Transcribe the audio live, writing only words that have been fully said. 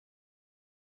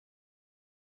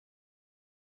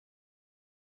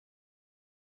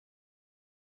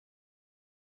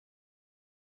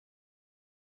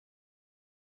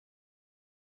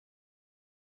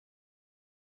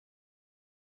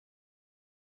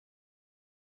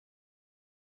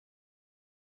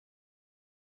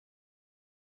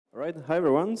All right, hi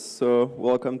everyone. So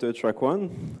welcome to track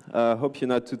one. Hope you're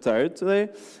not too tired today,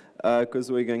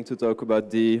 because we're going to talk about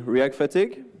the React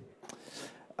fatigue.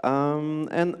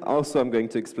 And also I'm going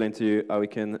to explain to you how we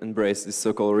can embrace this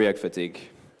so-called React fatigue.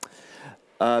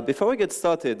 Before we get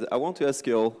started, I want to ask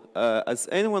you all, has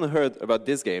anyone heard about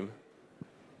this game?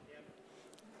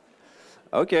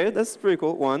 Okay, that's pretty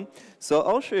cool, one. So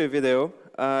I'll show you a video.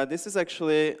 This is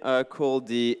actually called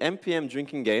the NPM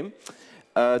drinking game.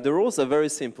 The rules are very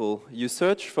simple. You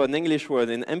search for an English word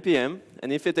in NPM,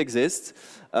 and if it exists,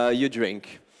 you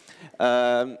drink.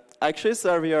 Actually,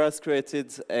 Xavier has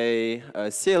created a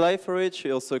CLI for it.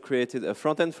 She also created a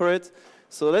front end for it.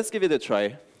 So let's give it a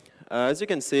try. As you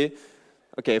can see,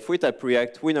 okay, if we type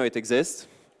React, we know it exists.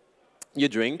 You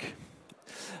drink.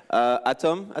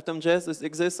 Atom.js, does it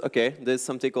exist? Okay, there's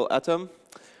something called Atom.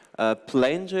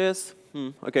 Plain.js,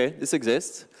 okay, this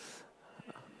exists.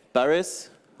 Paris,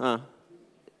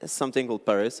 something called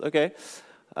Paris, okay.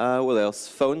 What else?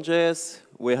 Phone.js,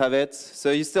 we have it.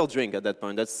 So you still drink at that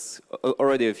point. That's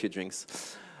already a few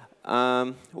drinks.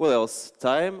 What else?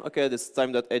 Time, okay, this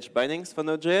time.h bindings for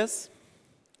Node.js.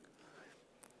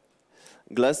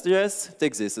 Glass.js, it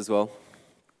exists as well.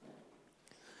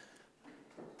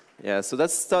 Yeah, so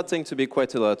that's starting to be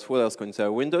quite a lot. What else can we say?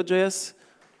 Window.js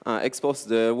exports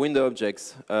the window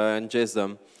objects and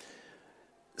JSDOM.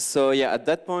 So yeah, at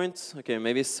that point, okay,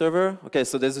 maybe server. Okay,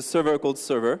 so there's a server called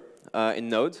server in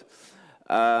Node.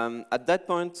 At that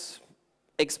point,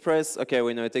 Express, okay,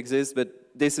 we know it exists, but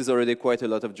this is already quite a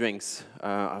lot of drinks.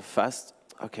 Fast,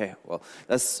 okay, well,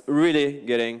 that's really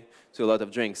getting to a lot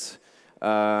of drinks.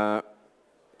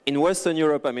 In Western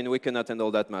Europe, I mean, we cannot handle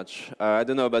that much. I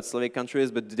don't know about Slavic countries,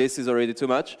 but this is already too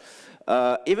much.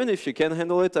 Even if you can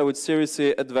handle it, I would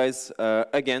seriously advise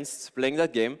against playing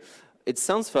that game. It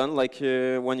sounds fun, like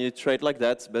when you try it like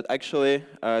that, but actually,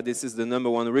 this is the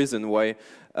 #1 reason why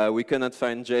we cannot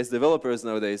find JS developers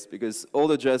nowadays, because all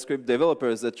the JavaScript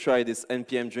developers that tried this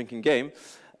NPM drinking game,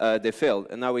 they failed,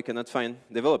 and now we cannot find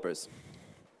developers.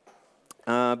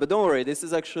 But don't worry, this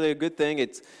is actually a good thing.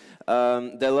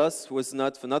 Their loss was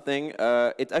not for nothing.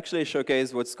 It actually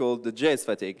showcased what's called the JS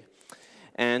fatigue.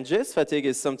 And JS fatigue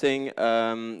is something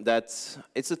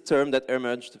it's a term that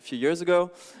emerged a few years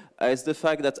ago. It's the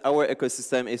fact that our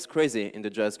ecosystem is crazy in the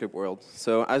JavaScript world.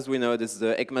 So as we know, this is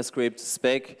the ECMAScript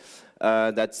spec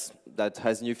that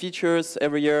has new features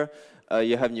every year.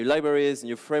 You have new libraries,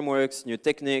 new frameworks, new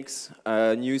techniques,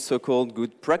 new so-called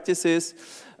good practices.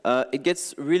 It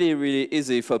gets really, really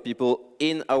easy for people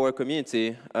in our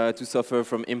community to suffer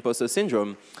from imposter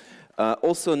syndrome.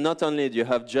 Also, not only do you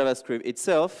have JavaScript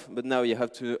itself, but now you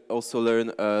have to also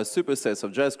learn supersets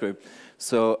of JavaScript.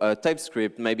 So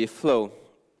TypeScript, maybe Flow.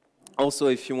 Also,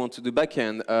 if you want to do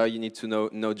backend, you need to know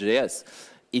Node.js.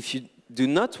 If you do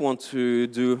not want to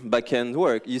do backend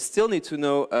work, you still need to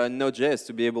know Node.js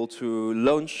to be able to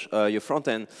launch your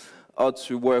frontend or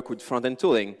to work with frontend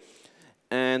tooling.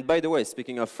 And by the way,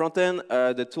 speaking of frontend,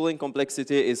 the tooling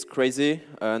complexity is crazy.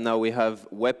 Now we have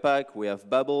Webpack, we have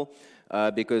Babel,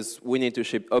 because we need to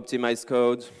ship optimized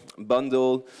code,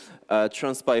 bundle,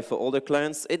 transpile for all the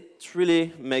clients. It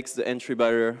really makes the entry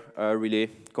barrier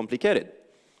really complicated.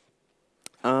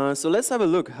 So let's have a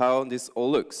look how this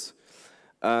all looks.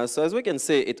 So as we can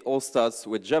see, it all starts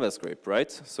with JavaScript,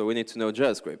 right? So we need to know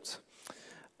JavaScript.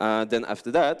 Then after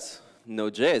that,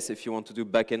 Node.js if you want to do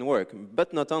backend work,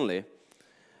 but not only.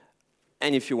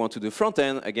 And if you want to do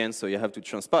front-end, again, so you have to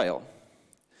transpile.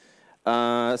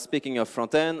 Speaking of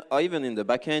front-end, or even in the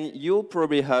back-end, you'll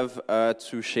probably have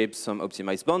to shape some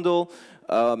optimized bundle,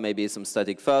 maybe some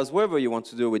static files, whatever you want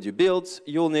to do with your build,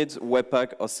 you'll need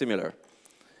Webpack or similar.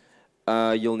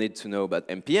 You'll need to know about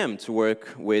NPM to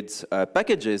work with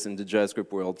packages in the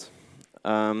JavaScript world.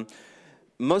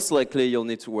 Most likely, you'll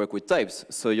need to work with types.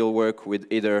 So you'll work with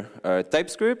either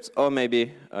TypeScript, or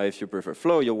maybe, if you prefer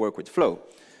Flow, you'll work with Flow.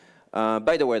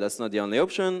 By the way, that's not the only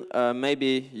option.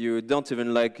 Maybe you don't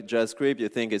even like JavaScript, you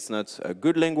think it's not a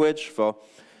good language for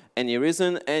any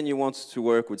reason, and you want to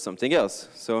work with something else.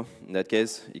 So in that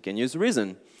case, you can use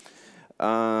Reason.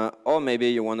 Or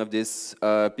maybe you're one of these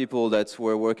people that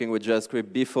were working with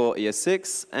JavaScript before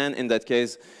ES6, and in that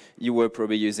case, you were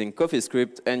probably using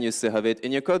CoffeeScript, and you still have it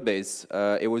in your code base.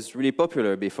 It was really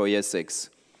popular before ES6.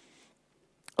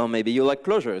 Or maybe you like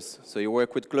closures, so you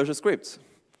work with ClojureScript.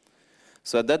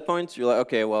 So at that point, you're like,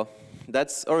 okay, well,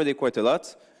 that's already quite a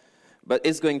lot, but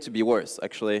it's going to be worse,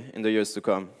 actually, in the years to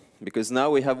come, because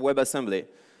now we have WebAssembly.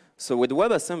 So with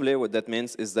WebAssembly, what that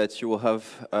means is that you will have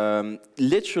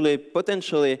literally,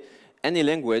 potentially, any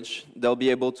language that will be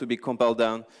able to be compiled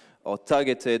down or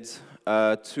targeted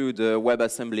to the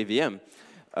WebAssembly VM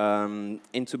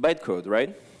into bytecode,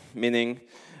 right? Meaning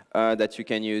that you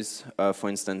can use, for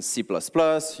instance, C++,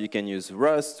 you can use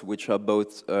Rust, which are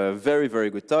both very, very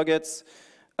good targets.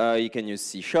 You can use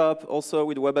C# also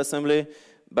with WebAssembly.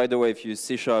 By the way, if you use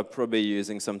C#, probably you're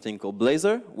using something called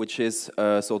Blazor, which is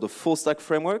a sort of full-stack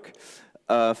framework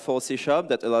for C#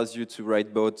 that allows you to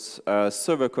write both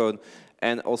server code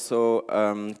and also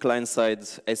client-side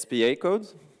SPA code.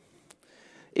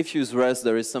 If you use Rust,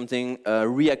 there is something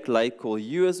React-like called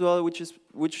U as well,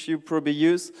 which you probably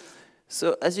use.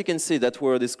 So as you can see, that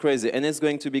world is crazy, and it's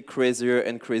going to be crazier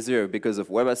and crazier because of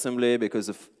WebAssembly, because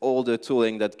of all the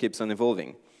tooling that keeps on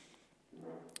evolving.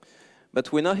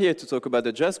 But we're not here to talk about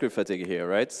the JavaScript fatigue here,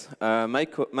 right?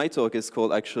 My talk is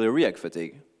called actually React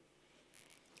fatigue.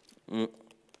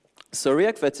 So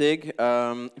React fatigue,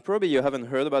 probably you haven't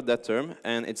heard about that term,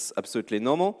 and it's absolutely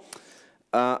normal.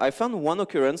 I found one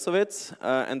occurrence of it,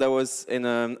 and that was in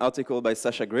an article by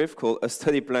Sasha Griff called A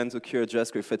Study Plan to Cure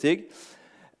JavaScript Fatigue.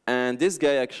 And this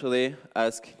guy actually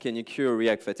asked, can you cure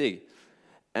React fatigue?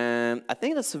 And I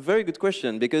think that's a very good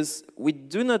question, because we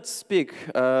do not speak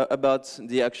about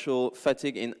the actual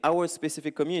fatigue in our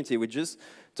specific community. We just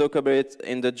talk about it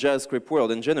in the JavaScript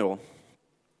world in general.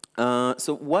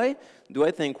 So why do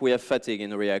I think we have fatigue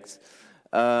in React?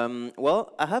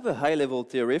 Well, I have a high-level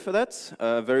theory for that,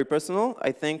 very personal.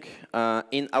 I think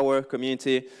in our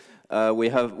community, we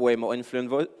have way more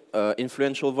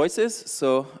influential voices.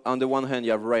 So on the one hand,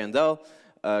 you have Ryan Dahl,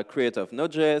 creator of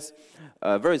Node.js,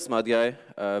 very smart guy,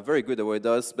 very good at what he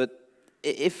does. But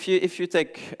if you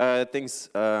take things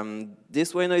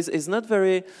this way, no, it's not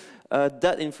very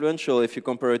that influential if you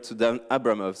compare it to Dan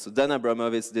Abramov. So Dan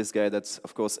Abramov is this guy that,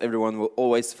 of course, everyone will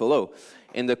always follow.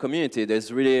 In the community, there's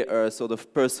really a sort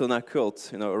of persona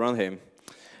cult, around him.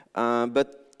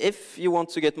 But if you want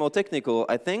to get more technical,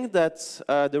 I think that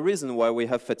the reason why we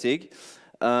have fatigue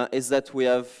is that we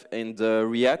have in the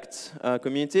React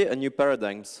community a new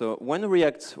paradigm. So when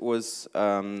React was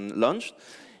launched,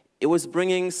 it was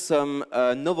bringing some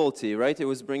novelty, right? It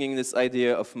was bringing this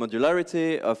idea of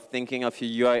modularity, of thinking of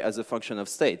your UI as a function of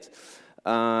state.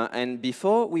 And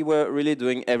before, we were really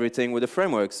doing everything with a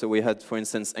framework. So we had, for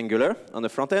instance, Angular on the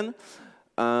front end.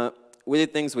 We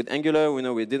did things with Angular.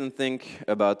 We didn't think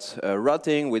about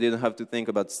routing. We didn't have to think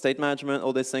about state management,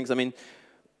 all these things. I mean,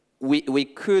 we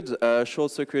could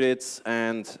short-circuit it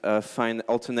and find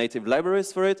alternative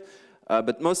libraries for it.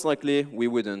 But most likely, we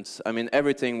wouldn't. I mean,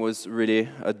 everything was really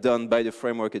done by the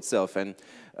framework itself. And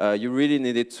you really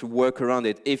needed to work around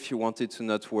it if you wanted to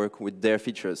not work with their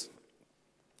features.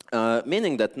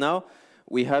 Meaning that now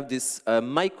we have this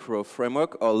micro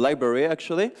framework, or library,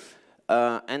 actually.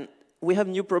 And we have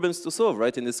new problems to solve,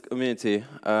 right, in this community.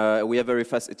 We have very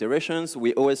fast iterations.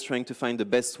 We're always trying to find the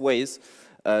best ways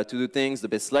to do things, the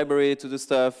best library to do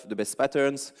stuff, the best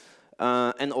patterns.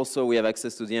 And also, we have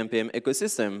access to the NPM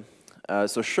ecosystem.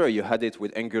 So sure, you had it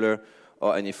with Angular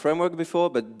or any framework before,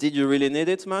 but did you really need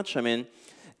it much? I mean,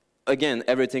 again,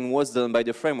 everything was done by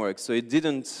the framework, so it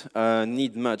didn't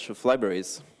need much of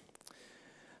libraries.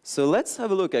 So let's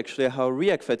have a look, actually, how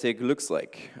React fatigue looks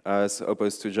like, as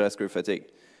opposed to JavaScript fatigue.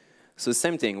 So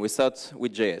same thing, we start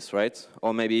with JS, right?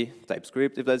 Or maybe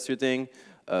TypeScript, if that's your thing.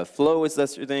 Flow, if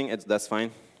that's your thing, that's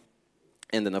fine.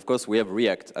 And then, of course, we have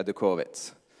React at the core of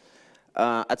it.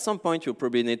 At some point, you'll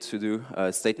probably need to do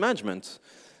state management.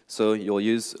 So you'll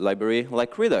use library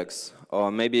like Redux,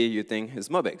 or maybe you think it's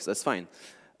Mobex, that's fine.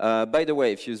 By the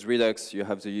way, if you use Redux, you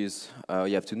have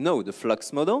to know the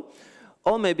Flux model.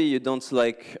 Or maybe you don't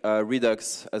like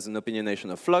Redux as an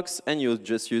opinionation of Flux, and you'll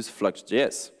just use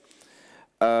Flux.js.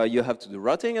 You have to do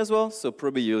routing as well, so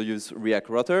probably you'll use React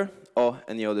Router or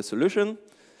any other solution.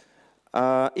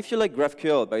 If you like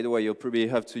GraphQL, by the way, you'll probably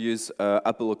have to use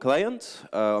Apple Client,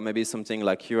 or maybe something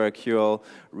like URQL,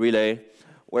 Relay,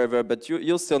 wherever, but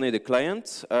you'll still need a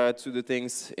client to do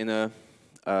things in a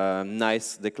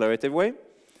nice declarative way.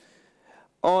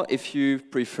 Or if you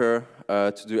prefer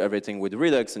to do everything with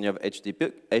Redux and you have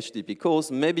HTTP calls,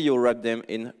 maybe you'll wrap them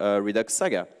in Redux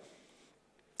Saga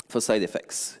for side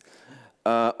effects.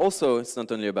 Also, it's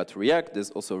not only about React,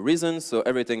 there's also Reason. So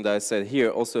everything that I said here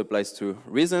also applies to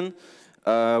Reason,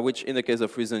 which in the case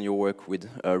of Reason, you work with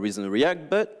Reason React,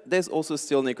 but there's also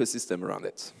still an ecosystem around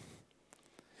it.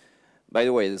 By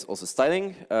the way, there's also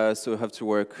styling, so you have to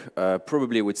work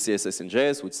probably with CSS and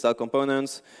JS, with style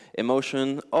components,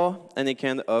 emotion, or any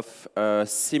kind of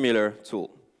similar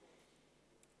tool.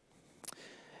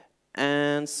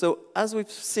 And so, as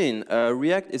we've seen,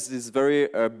 React is this very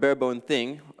bare-bone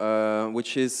thing,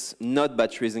 which is not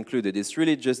batteries included. It's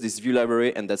really just this view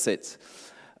library, and that's it.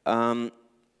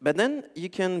 But then you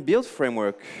can build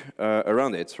framework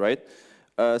around it, right?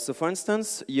 So, for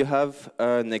instance, you have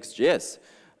Next.js.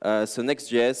 So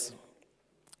Next.js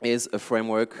is a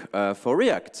framework for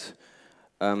React.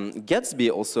 Gatsby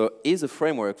also is a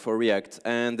framework for React,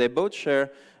 and they both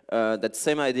share that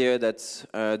same idea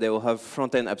that they will have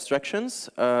front-end abstractions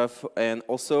and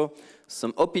also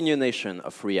some opinionation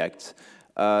of React.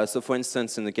 So for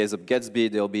instance, in the case of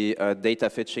Gatsby, there'll be data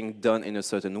fetching done in a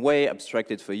certain way,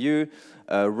 abstracted for you.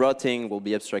 Routing will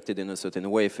be abstracted in a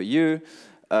certain way for you.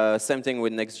 Same thing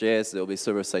with Next.js, there'll be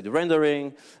server-side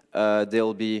rendering.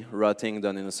 There'll be routing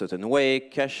done in a certain way,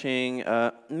 caching,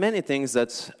 many things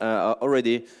that are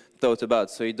already thought about.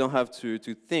 So you don't have to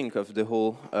think of the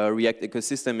whole React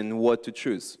ecosystem and what to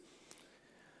choose.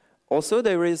 Also,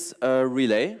 there is a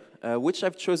relay, which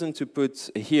I've chosen to put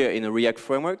here in a React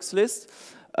frameworks list.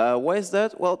 Why is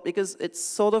that? Well, because it's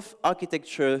sort of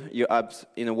architecture your apps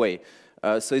in a way.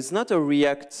 So it's not a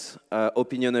React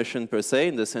opinionation per se,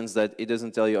 in the sense that it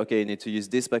doesn't tell you, okay, you need to use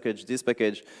this package, this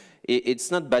package.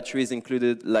 It's not batteries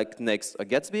included like Next or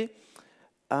Gatsby.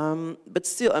 But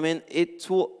still, I mean, it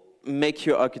will make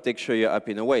your architecture your app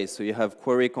in a way. So you have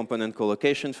query component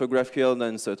collocation for GraphQL done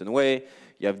in a certain way.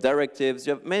 You have directives.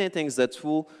 You have many things that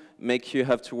will make you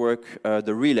have to work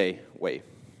the relay way.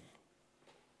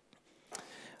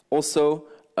 Also,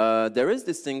 there is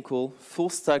this thing called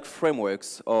full stack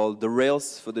frameworks, or the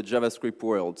Rails for the JavaScript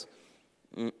world.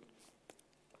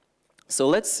 So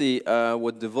let's see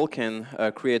what the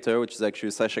Vulkan creator, which is actually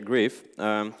Sasha Griff,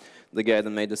 the guy that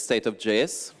made the State of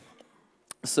JS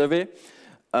survey,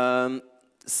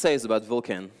 says about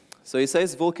Vulkan. So he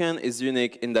says Vulkan is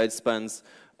unique in that it spans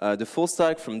the full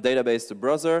stack from database to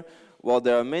browser. While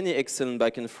there are many excellent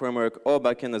backend framework or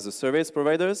backend as a service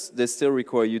providers, they still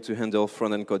require you to handle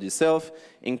front-end code yourself,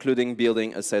 including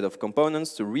building a set of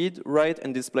components to read, write,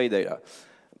 and display data.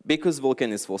 Because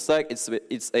Vulkan is full stack,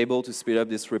 it's able to speed up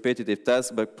this repetitive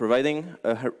task by providing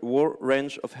a whole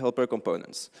range of helper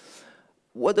components.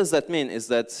 What does that mean is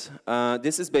that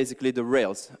this is basically the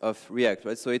Rails of React,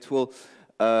 right? So it will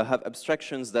have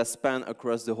abstractions that span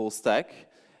across the whole stack.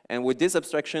 And with these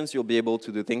abstractions, you'll be able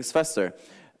to do things faster.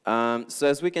 So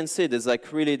as we can see, there's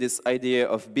like really this idea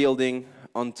of building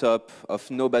on top of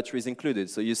no batteries included.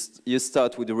 So you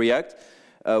start with React,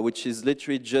 which is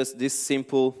literally just this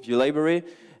simple view library,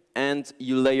 and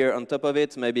you layer on top of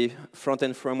it maybe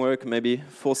front-end framework, maybe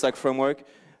full-stack framework,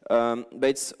 but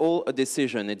it's all a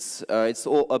decision. It's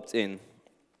all opt-in,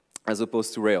 as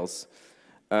opposed to Rails.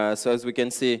 So as we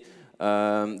can see,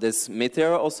 there's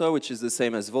Meteor also, which is the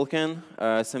same as Vulkan.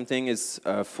 Same thing is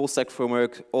full-stack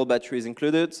framework, all batteries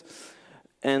included,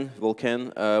 and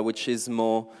Vulkan, which is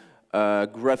more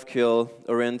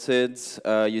GraphQL-oriented,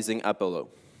 using Apollo.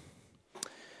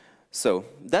 So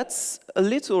that's a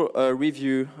little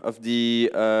review of the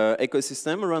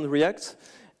ecosystem around React.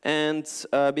 And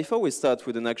before we start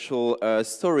with an actual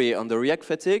story on the React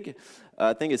fatigue,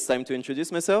 I think it's time to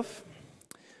introduce myself.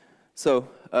 So,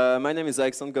 my name is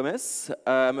Alexandre Gomes.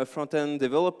 I'm a front-end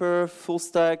developer, full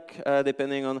stack,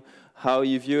 depending on how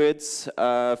you view it,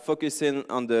 focusing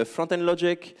on the front-end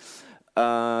logic.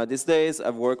 These days,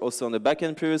 I've worked also on the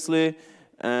back-end previously.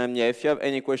 And yeah, if you have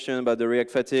any question about the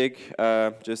React fatigue,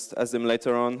 just ask them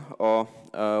later on or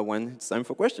when it's time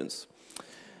for questions.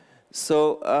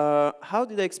 So, how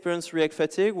did I experience React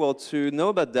fatigue? Well, to know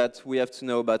about that, we have to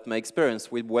know about my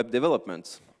experience with web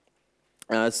development.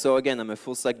 So again, I'm a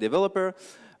full-stack developer,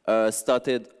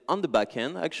 started on the back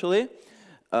end, actually.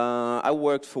 I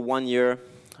worked for 1 year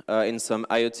in some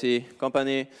IoT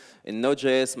company in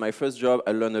Node.js. My first job,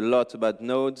 I learned a lot about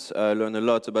Node, learned a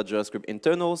lot about JavaScript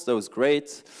internals. That was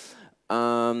great.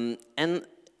 And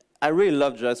I really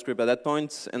loved JavaScript at that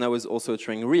point, and I was also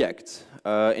trying React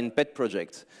in pet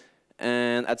project.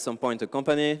 And at some point,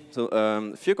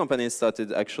 a few companies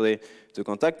started actually to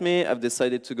contact me. I've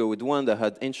decided to go with one that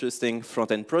had interesting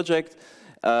front-end project.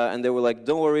 And they were like,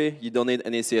 don't worry, you don't need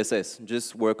any CSS.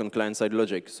 Just work on client-side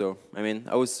logic. So, I mean,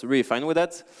 I was really fine with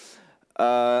that.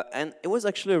 And it was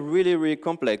actually a really, really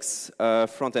complex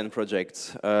front-end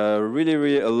project.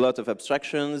 Really a lot of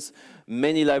abstractions,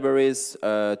 many libraries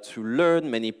to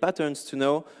learn, many patterns to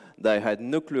know that I had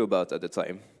no clue about at the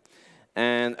time.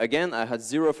 And again, I had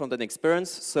zero front-end experience,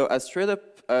 so I straight up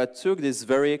took this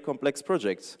very complex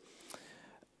project.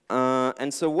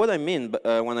 And so what I mean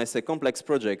when I say complex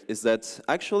project is that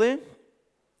actually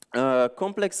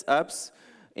complex apps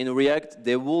in React,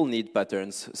 they will need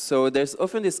patterns. So there's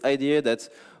often this idea that,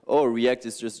 oh, React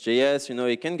is just JS, you know,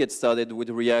 you can get started with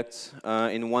React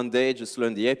in 1 day, just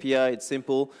learn the API, it's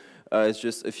simple, it's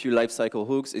just a few lifecycle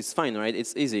hooks, it's fine, right?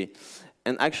 It's easy.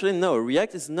 And actually, no,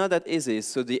 React is not that easy.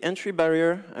 So the entry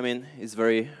barrier, I mean, is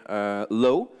very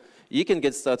low. You can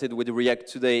get started with React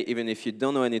today, even if you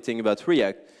don't know anything about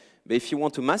React. But if you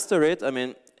want to master it, I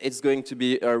mean, it's going to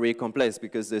be really complex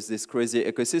because there's this crazy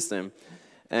ecosystem.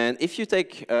 And if you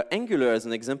take Angular as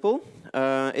an example,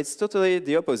 it's totally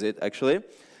the opposite, actually.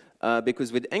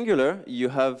 Because with Angular, you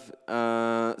have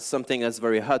something that's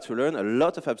very hard to learn, a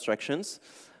lot of abstractions.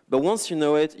 But once you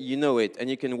know it, and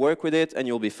you can work with it, and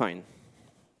you'll be fine.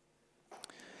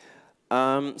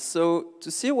 So to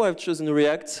see why I've chosen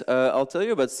React, I'll tell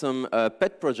you about some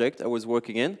pet project I was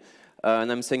working in.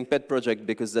 And I'm saying pet project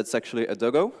because that's actually a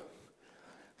doggo.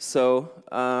 So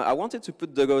I wanted to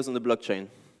put doggos on the blockchain.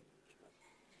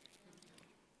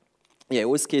 Yeah, it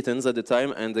was kittens at the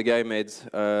time, and the guy made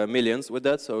millions with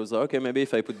that. So I was like, okay, maybe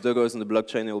if I put doggos on the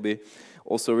blockchain, it will be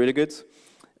also really good.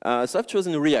 So I've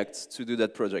chosen React to do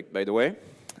that project, by the way.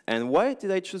 And why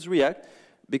did I choose React?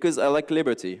 Because I like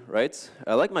liberty, right?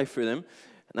 I like my freedom.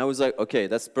 And I was like, okay,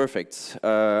 that's perfect.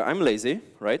 I'm lazy,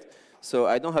 right? So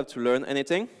I don't have to learn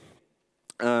anything.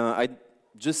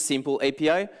 Just simple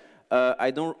API.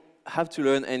 I don't have to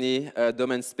learn any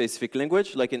domain-specific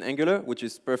language, like in Angular, which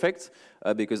is perfect,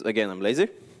 because, again, I'm lazy.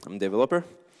 I'm a developer.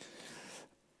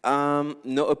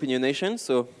 No opinionation,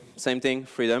 so same thing,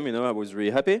 freedom, I was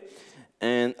really happy.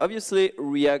 And obviously,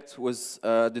 React was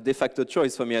the de facto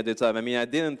choice for me at the time. I mean, I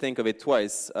didn't think of it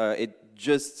twice. It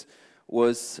just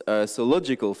was so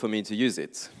logical for me to use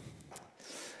it.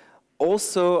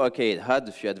 Also, okay, it had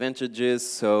a few advantages.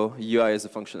 So UI is a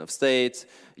function of state,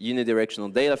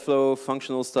 unidirectional data flow,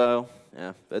 functional style.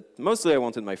 Yeah, but mostly I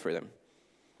wanted my freedom.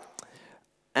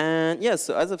 And yeah,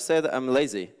 so as I've said, I'm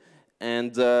lazy.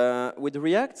 And with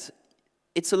React,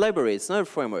 it's a library, it's not a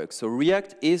framework. So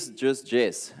React is just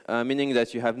JS, meaning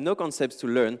that you have no concepts to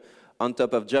learn on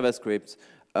top of JavaScript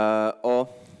or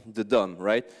the DOM,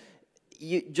 right?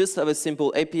 You just have a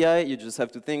simple API, you just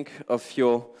have to think of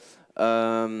your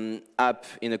app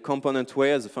in a component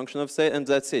way as a function of state, and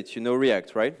that's it, you know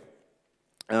React, right?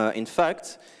 In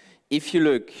fact, if you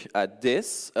look at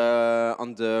this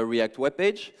on the React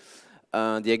webpage,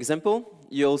 the example,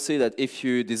 you'll see that if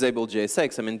you disable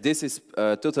JSX, I mean, this is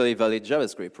totally valid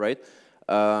JavaScript, right?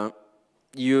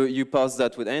 You parse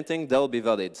that with anything, that'll be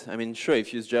valid. I mean, sure,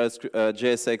 if you use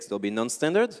JSX, they'll be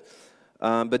non-standard,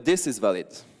 but this is valid.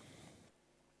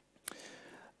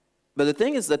 But the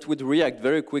thing is that with React,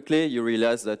 very quickly, you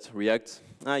realize that React,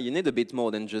 you need a bit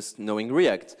more than just knowing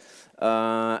React.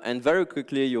 And very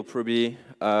quickly, you'll probably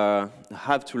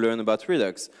have to learn about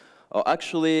Redux. Or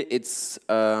actually, it's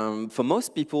for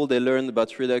most people, they learn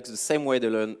about Redux the same way they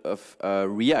learn of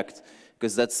React,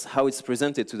 because that's how it's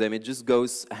presented to them. It just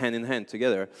goes hand in hand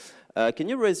together. Can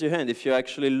you raise your hand if you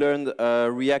actually learned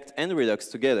React and Redux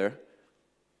together?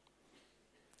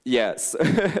 Yes.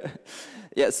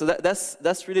 Yeah, so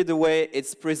that's really the way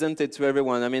it's presented to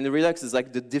everyone. I mean, Redux is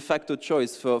like the de facto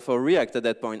choice for React at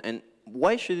that point. And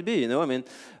why should it be, I mean,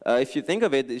 if you think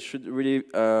of it, it should really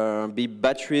be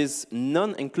batteries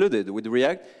non-included with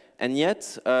React. And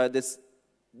yet,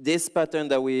 this pattern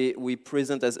that we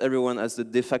present as everyone as the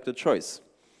de facto choice.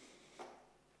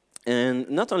 And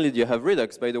not only do you have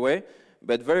Redux, by the way,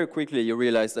 but very quickly you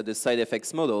realize that the side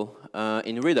effects model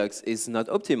in Redux is not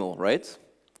optimal, right?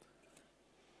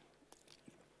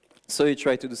 So you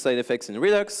try to do side effects in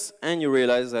Redux, and you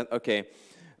realize that, okay,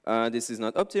 this is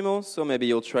not optimal, so maybe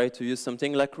you'll try to use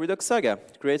something like Redux Saga,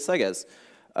 create sagas.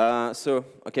 So,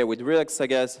 okay, with Redux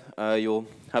Sagas, you'll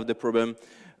have the problem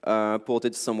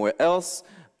ported somewhere else.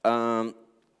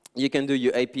 You can do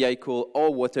your API call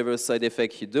or whatever side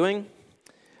effect you're doing.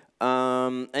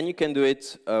 And you can do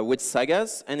it with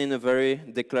sagas and in a very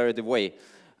declarative way.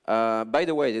 By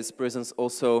the way, this presents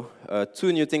also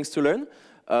two new things to learn.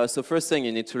 So first thing,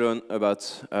 you need to learn about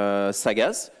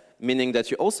sagas, meaning that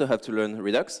you also have to learn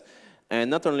Redux. And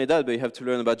not only that, but you have to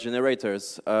learn about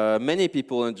generators. Many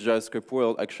people in the JavaScript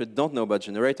world actually don't know about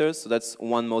generators, so that's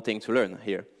one more thing to learn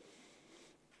here.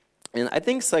 And I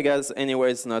think sagas,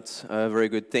 anyway, is not a very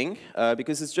good thing,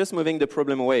 because it's just moving the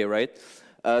problem away, right?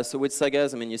 So with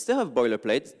sagas, I mean, you still have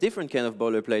boilerplates, different kind of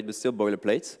boilerplate, but still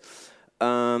boilerplates.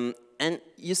 And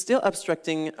you're still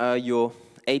abstracting your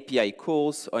API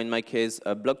calls, or in my case,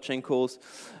 blockchain calls,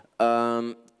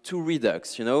 to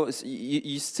Redux,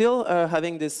 You're still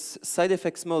having this side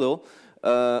effects model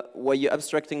where you're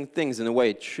abstracting things in a way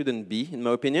it shouldn't be, in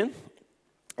my opinion.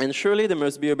 And surely there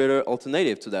must be a better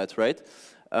alternative to that, right?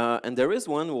 And there is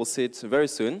one, we'll see it very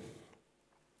soon.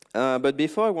 But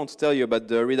before, I want to tell you about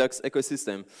the Redux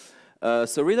ecosystem.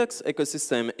 So Redux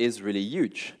ecosystem is really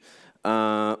huge.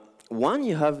 One,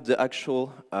 you have the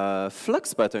actual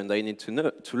flux pattern that you need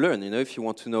to learn, if you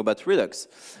want to know about Redux.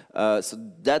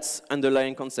 So that's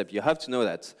underlying concept. You have to know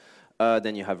that.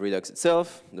 Then you have Redux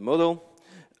itself, the model.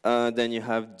 Then you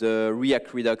have the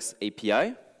React Redux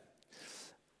API.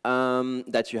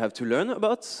 that you have to learn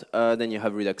about. Then you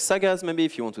have Redux sagas, maybe,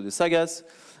 if you want to do sagas.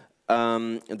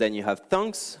 Then you have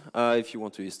thunks, if you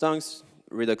want to use thunks,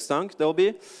 Redux thunk, there'll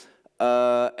be.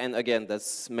 And again,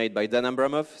 that's made by Dan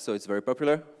Abramov, so it's very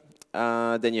popular.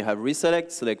 Then you have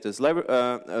reselect,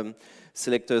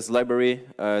 selectors library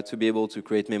to be able to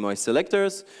create memoized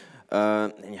selectors.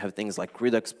 And you have things like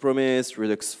Redux Promise,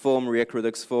 Redux Form, React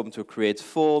Redux Form to create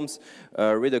forms,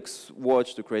 Redux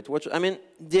Watch to create watch. I mean,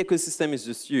 the ecosystem is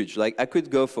just huge. Like, I could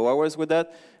go for hours with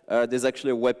that. There's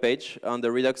actually a web page on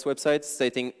the Redux website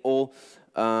stating all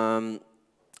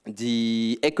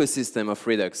the ecosystem of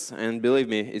Redux. And believe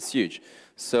me, it's huge.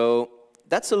 So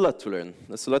that's a lot to learn.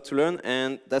 That's a lot to learn,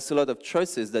 and that's a lot of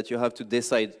choices that you have to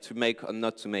decide to make or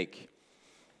not to make.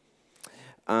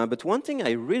 But one thing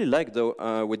I really like,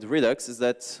 though, with Redux is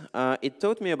that it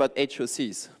taught me about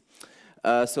HOCs.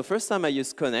 So first time I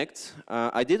used Connect,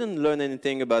 I didn't learn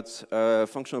anything about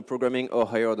functional programming or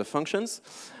higher order functions.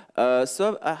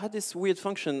 So I had this weird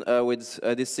function with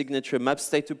this signature map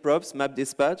state to props, map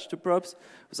dispatch to props.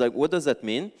 I was like, what does that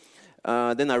mean?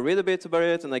 Then I read a bit about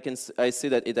it, and I see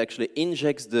that it actually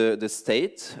injects the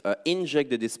state, inject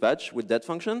the dispatch with that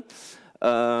function.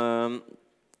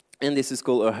 And this is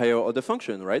called a higher order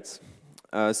function, right?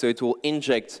 So it will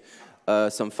inject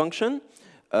some function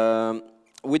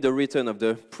with the return of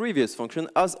the previous function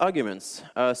as arguments.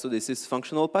 So this is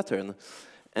functional pattern.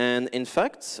 And in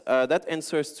fact, that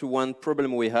answers to one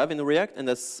problem we have in React, and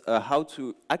that's how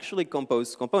to actually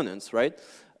compose components, right?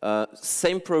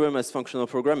 Same problem as functional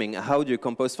programming. How do you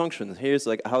compose functions? Here's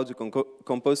like how to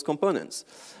compose components.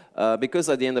 Because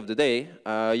at the end of the day,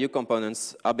 your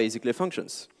components are basically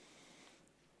functions.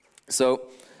 So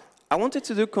I wanted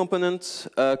to do component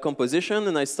composition,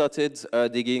 and I started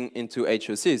digging into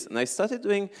HOCs. And I started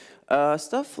doing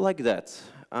stuff like that.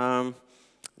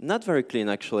 Not very clean,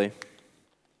 actually.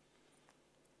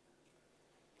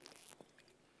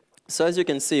 So as you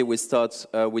can see, we start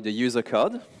with the user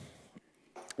card.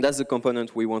 That's the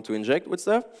component we want to inject with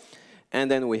stuff. And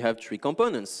then we have three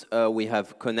components. We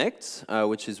have connect,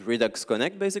 which is Redux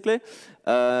Connect, basically.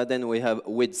 Then we have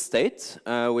with state,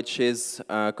 which is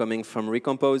coming from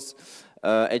Recompose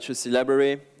HOC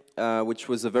library, which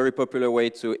was a very popular way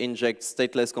to inject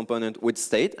stateless component with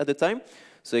state at the time.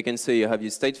 So you can see you have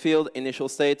your state field, initial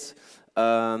state,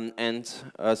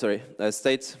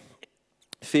 state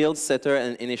field, setter,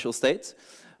 and initial state.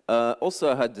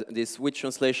 Also, I had this with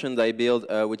translation that I built,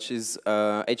 which is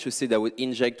HOC that would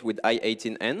inject with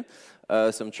I18N,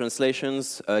 some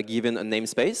translations given a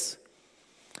namespace.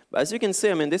 But as you can see,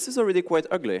 I mean, this is already quite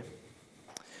ugly.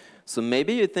 So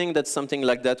maybe you think that something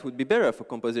like that would be better for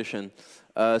composition.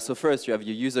 So first, you have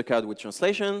your user card with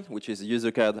translation, which is a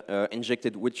user card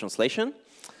injected with translation.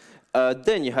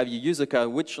 Then you have your user card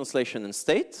with translation and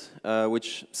state,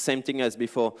 which same thing as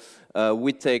before.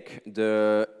 We take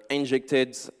the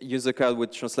injected user card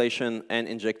with translation and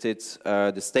injected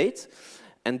the state.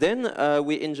 And then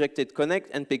we injected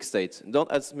connect and pick state.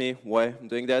 Don't ask me why I'm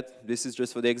doing that. This is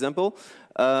just for the example.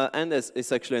 And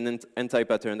it's actually an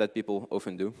anti-pattern that people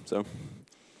often do. So.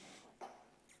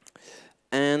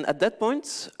 And at that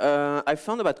point, I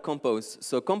found about compose.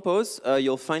 So compose,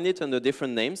 you'll find it under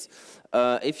different names.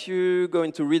 If you go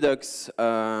into Redux,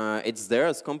 it's there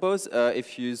as compose.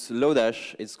 If you use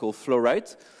Lodash, it's called flow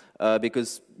right,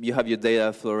 because you have your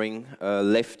data flowing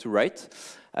left to right,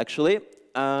 actually.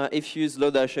 If you use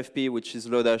Lodash FP, which is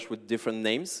Lodash with different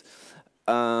names,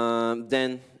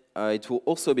 then it will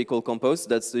also be called compose.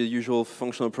 That's the usual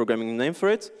functional programming name for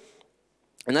it.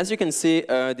 And as you can see,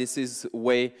 this is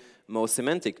way more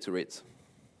semantic to read.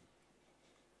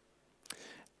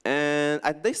 And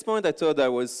at this point, I thought I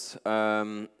was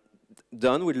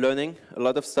done with learning a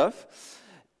lot of stuff.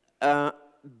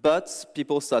 But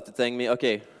people started telling me,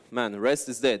 OK, man, REST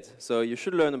is dead. So you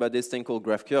should learn about this thing called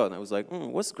GraphQL. And I was like,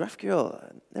 what's GraphQL?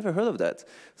 I never heard of that.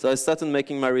 So I started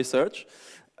making my research.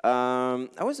 I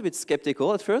was a bit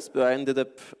skeptical at first, but I ended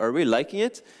up really liking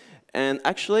it. And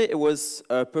actually, it was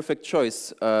a perfect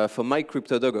choice for my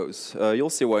crypto doggos. You'll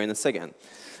see why in a second.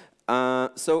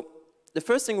 So the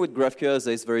first thing with GraphQL is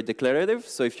that it's very declarative.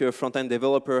 So if you're a front-end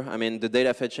developer, I mean, the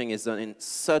data fetching is done in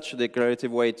such a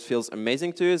declarative way, it feels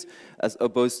amazing to use, as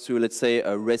opposed to, let's say,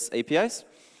 REST APIs.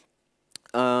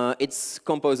 It's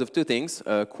composed of two things,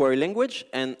 query language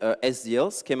and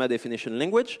SDL, schema definition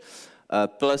language,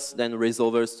 plus then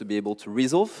resolvers to be able to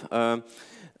resolve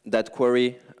that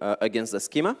query against the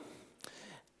schema.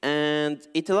 And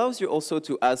it allows you also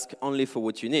to ask only for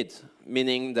what you need,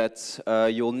 meaning that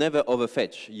you'll never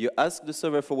overfetch. You ask the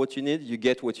server for what you need, you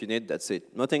get what you need, that's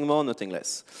it. Nothing more, nothing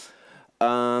less.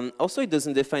 Also, it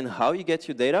doesn't define how you get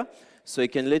your data. So you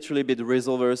can literally build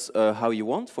resolvers how you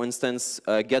want. For instance,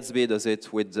 Gatsby does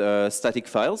it with static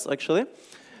files, actually.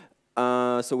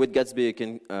 So with Gatsby, you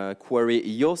can query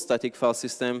your static file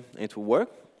system, and it will work.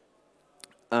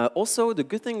 Also, the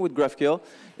good thing with GraphQL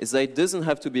is that it doesn't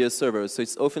have to be a server, so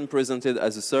it's often presented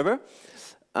as a server.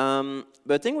 But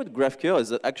the thing with GraphQL is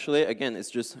that actually, again,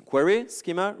 it's just query,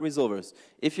 schema, resolvers.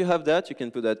 If you have that, you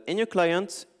can put that in your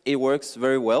client. It works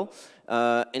very well.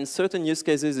 In certain use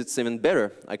cases, it's even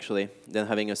better, actually, than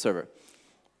having a server.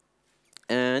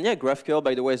 And yeah, GraphQL,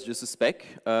 by the way, is just a spec.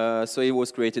 So it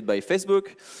was created by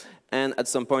Facebook. And at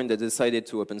some point, they decided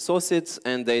to open source it,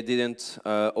 and they didn't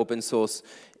open source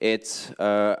it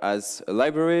as a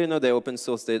library. No, they open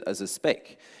sourced it as a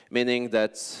spec, meaning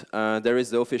that there is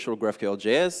the official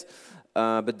GraphQL.js,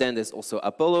 but then there's also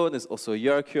Apollo, there's also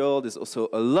URQL, there's also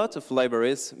a lot of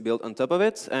libraries built on top of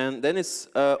it, and then it's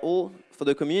all for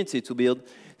the community to build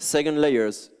second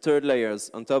layers, third layers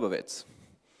on top of it.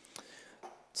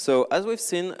 So as we've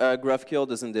seen, GraphQL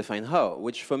doesn't define how,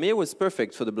 which for me was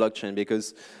perfect for the blockchain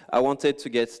because I wanted to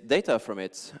get data from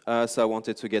it. So I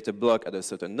wanted to get a block at a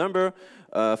certain number.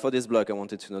 For this block, I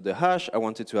wanted to know the hash. I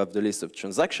wanted to have the list of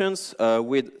transactions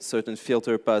with certain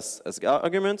filter paths as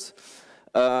arguments.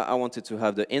 I wanted to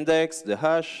have the index, the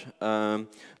hash,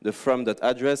 the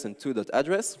from.address and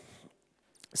to.address.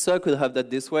 So I could have that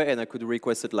this way, and I could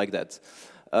request it like that.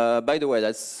 By the way,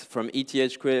 that's from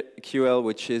ETHQL,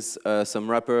 which is some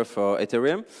wrapper for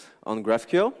Ethereum on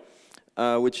GraphQL,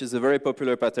 which is a very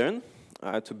popular pattern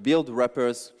to build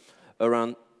wrappers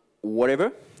around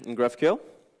whatever in GraphQL.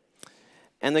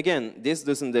 And again, this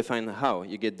doesn't define how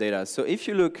you get data. So if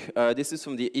you look, this is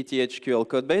from the ETHQL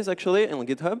codebase, actually, on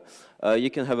GitHub. You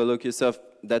can have a look yourself.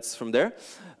 That's from there.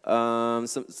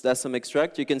 So that's some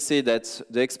extract. You can see that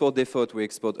the export default, we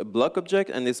export a block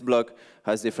object, and this block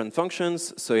has different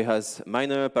functions. So it has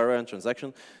miner, para, and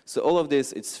transaction. So all of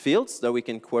this, it's fields that we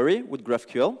can query with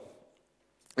GraphQL.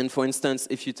 And for instance,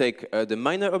 if you take the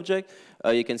miner object,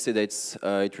 you can see that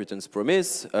it returns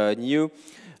promise, new,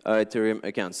 Ethereum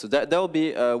account. So that will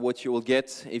be what you will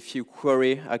get if you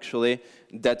query, actually,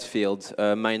 that field,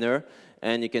 miner.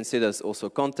 And you can see there's also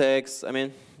context. I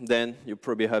mean, then you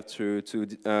probably have to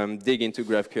dig into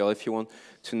GraphQL if you want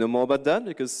to know more about that,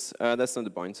 because that's not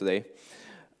the point today.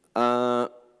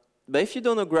 But if you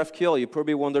don't know GraphQL, you're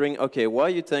probably wondering, OK, why are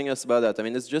you telling us about that? I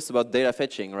mean, it's just about data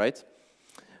fetching, right?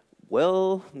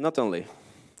 Well, not only.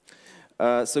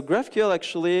 So GraphQL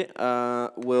actually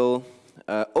will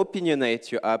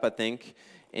opinionate your app, I think,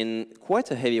 in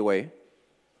quite a heavy way.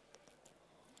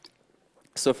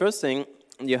 So first thing,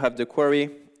 you have the query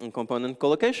and component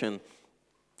collocation,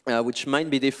 which might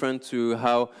be different to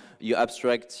how you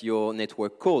abstract your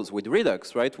network calls with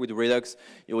Redux, right? With Redux,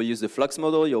 you will use the Flux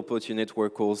model, you'll put your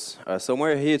network calls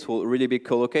somewhere. Here, it will really be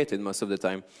collocated most of the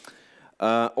time.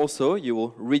 Also, you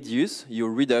will reduce your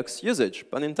Redux usage,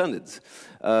 pun intended.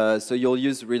 So you'll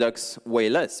use Redux way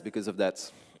less because of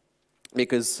that.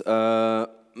 Because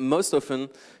most often,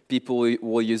 people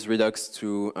will use Redux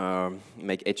to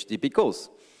make HTTP calls.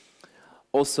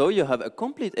 Also, you have a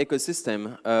complete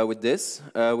ecosystem with this,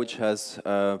 which has,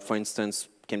 for instance,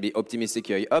 can be optimistic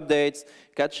UI updates,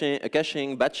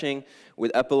 caching, batching with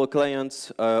Apollo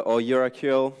clients or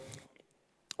URQL,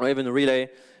 or even Relay.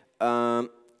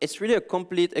 It's really a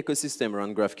complete ecosystem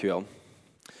around GraphQL.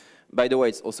 By the way,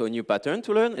 it's also a new pattern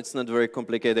to learn. It's not very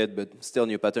complicated, but still a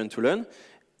new pattern to learn.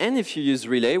 And if you use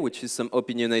Relay, which is some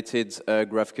opinionated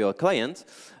GraphQL client,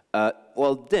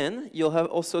 well, then you'll have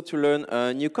also to learn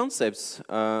new concepts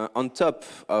on top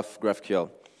of GraphQL.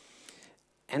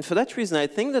 And for that reason, I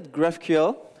think that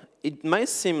GraphQL, it might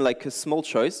seem like a small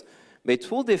choice, but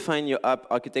it will define your app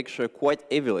architecture quite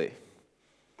heavily.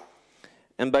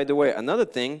 And by the way, another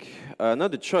thing,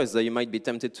 another choice that you might be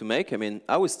tempted to make, I mean,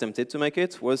 I was tempted to make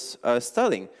it, was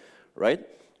styling, right?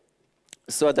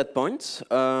 So at that point,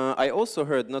 I also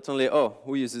heard not only, oh,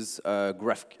 who uses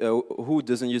who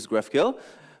doesn't use GraphQL,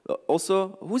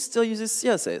 also, who still uses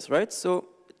CSS, right? So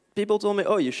people told me,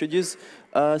 oh, you should use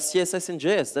CSS in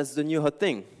JS. That's the new hot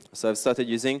thing. So I've started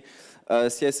using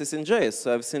CSS in JS.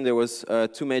 So I've seen there was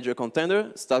two major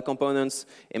contenders, style components,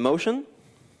 emotion.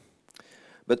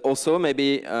 But also,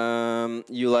 maybe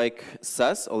you like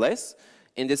Sass or less.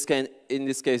 In this case,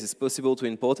 it's possible to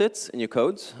import it in your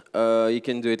code. You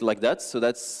can do it like that. So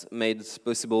that's made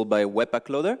possible by Webpack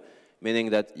Loader,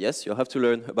 meaning that, yes, you'll have to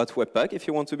learn about Webpack if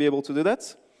you want to be able to do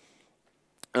that.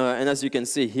 And as you can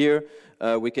see here,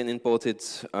 we can import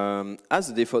it as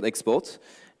a default export.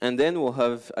 And then we'll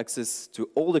have access to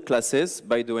all the classes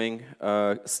by doing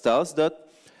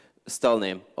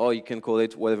styles.stylename. Or you can call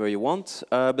it whatever you want.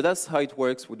 But that's how it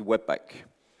works with Webpack.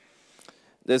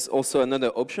 There's also another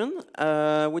option,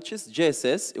 which is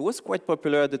JSS. It was quite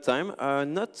popular at the time,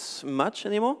 not much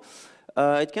anymore.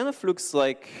 It kind of looks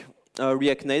like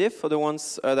React Native for the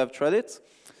ones that have tried it.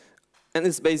 And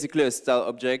it's basically a style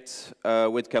object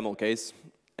with camel case,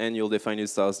 and you'll define your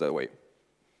styles that way.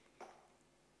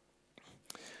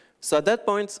 So at that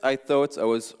point, I thought I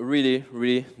was really,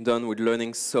 really done with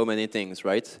learning so many things,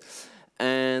 right?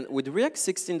 And with React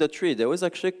 16.3, there was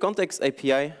actually a context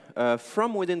API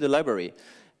from within the library.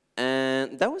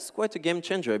 And that was quite a game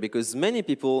changer, because many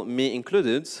people, me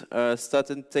included,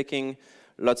 started taking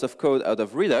lots of code out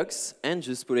of Redux and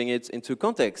just putting it into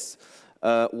context.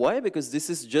 Why? Because this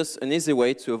is just an easy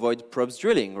way to avoid props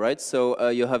drilling, right? So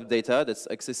you have data that's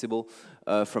accessible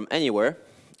from anywhere,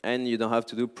 and you don't have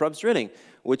to do props drilling,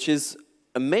 which is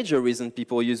a major reason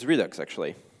people use Redux,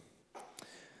 actually.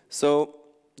 So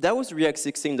that was React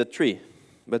 16.3.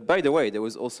 But by the way, there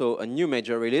was also a new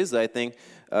major release that I think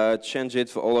changed it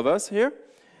for all of us here,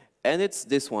 and it's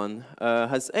this one.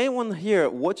 Has anyone here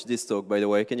watched this talk, by the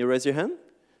way? Can you raise your hand?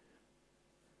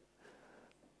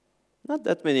 Not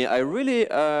that many. I really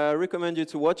recommend you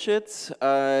to watch it.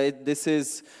 This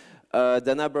is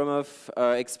Dan Abramov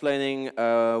explaining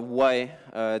why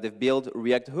they've built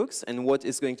React hooks and what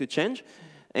is going to change.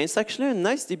 And it's actually a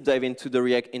nice deep dive into the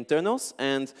React internals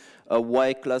and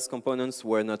why class components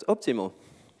were not optimal.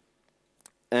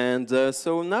 And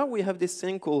so now we have this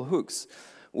thing called hooks,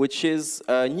 which is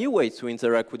a new way to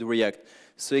interact with React.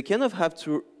 So you kind of have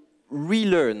to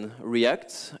relearn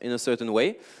React in a certain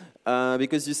way,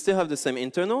 because you still have the same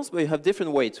internals, but you have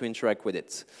different ways to interact with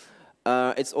it.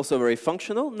 It's also very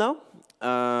functional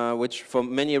now, which for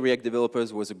many React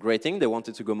developers was a great thing. They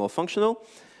wanted to go more functional.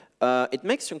 It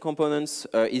makes your components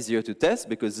easier to test,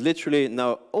 because literally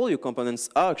now all your components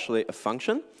are actually a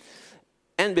function.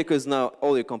 And because now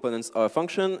all your components are a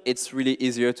function, it's really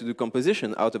easier to do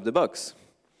composition out of the box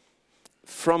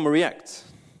from React.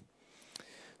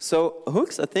 So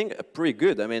hooks, I think, are pretty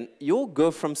good. I mean, you'll go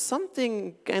from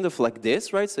something kind of like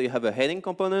this, right? So you have a heading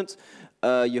component,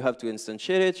 you have to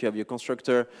instantiate it, you have your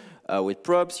constructor with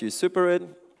props, you super it,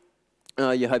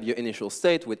 you have your initial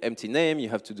state with empty name, you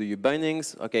have to do your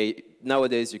bindings. Okay,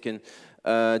 nowadays you can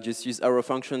just use arrow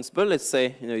functions, but let's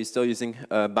say you're still using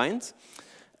bind.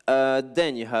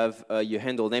 Then you have your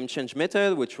handle name change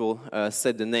method, which will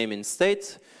set the name in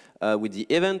state with the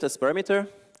event as parameter.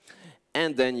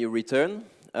 And then you return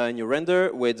and you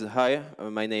render with hi,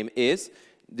 my name is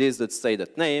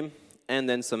this.state.name, and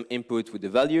then some input with the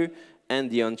value and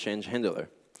the onChange handler.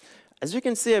 As you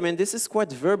can see, I mean, this is quite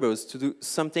verbose. To do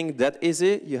something that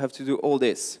easy, you have to do all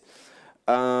this.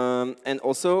 And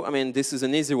also, I mean, this is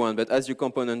an easy one, but as your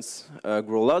components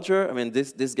grow larger, I mean,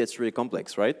 this gets really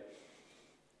complex, right?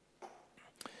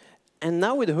 And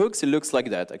now with hooks, it looks like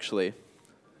that, actually.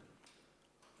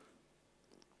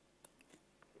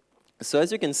 So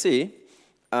as you can see,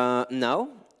 now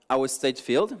our state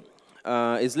field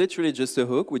is literally just a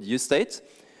hook with useState.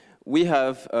 We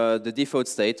have the default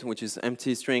state, which is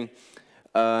empty string,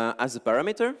 as a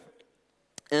parameter.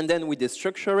 And then we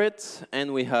destructure it,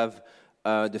 and we have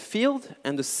the field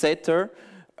and the setter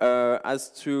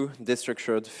as two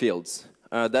destructured fields.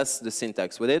 That's the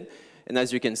syntax with it. And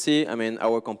as you can see, I mean,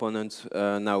 our component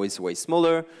now is way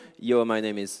smaller. My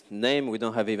name is name. We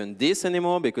don't have even this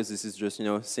anymore because this is just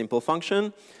simple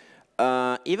function.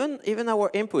 Even our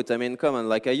input. I mean, come on.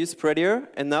 Like I used prettier,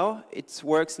 and now it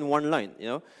works in one line.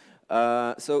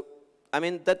 So I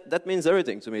mean that means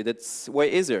everything to me. That's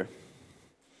way easier.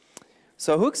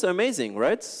 So hooks are amazing,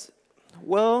 right?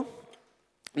 Well,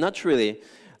 not really.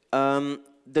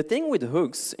 The thing with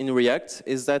hooks in React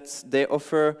is that they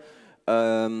offer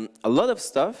a lot of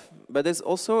stuff, but there's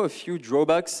also a few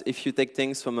drawbacks if you take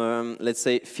things from a, let's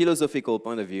say, philosophical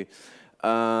point of view.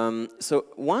 So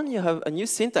one, you have a new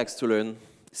syntax to learn.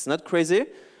 It's not crazy,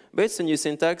 but it's a new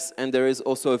syntax, and there is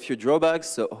also a few drawbacks.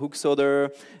 So hooks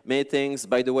order, many things.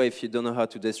 By the way, if you don't know how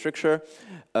to destructure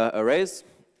arrays,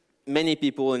 many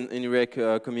people in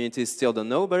React community still don't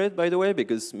know about it, by the way,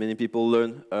 because many people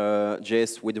learn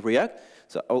JS with React.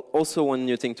 So also one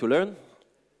new thing to learn.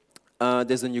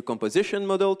 There's a new composition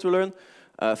model to learn.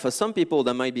 For some people,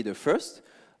 that might be the first.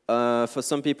 For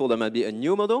some people, that might be a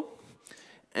new model.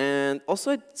 And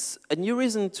also, it's a new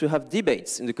reason to have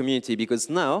debates in the community, because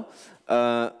now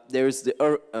there's the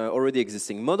already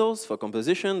existing models for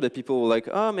composition, but people were like,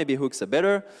 oh, maybe hooks are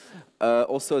better.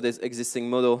 Also, there's existing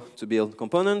model to build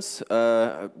components,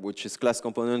 which is class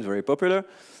component, very popular.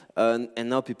 And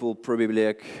now people probably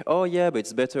like, oh, yeah, but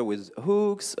it's better with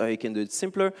hooks. You can do it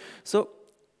simpler. So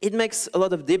it makes a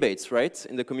lot of debates, right,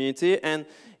 in the community. And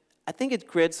I think it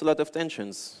creates a lot of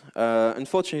tensions.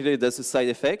 Unfortunately, there's a side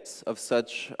effect of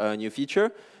such a new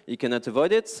feature. You cannot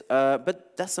avoid it,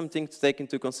 but that's something to take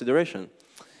into consideration.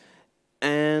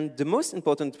 And the most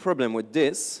important problem with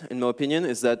this, in my opinion,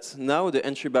 is that now the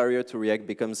entry barrier to React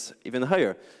becomes even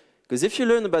higher. Because if you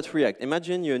learn about React,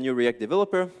 imagine you're a new React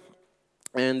developer,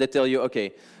 and they tell you,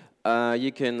 okay,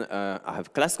 you can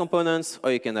have class components,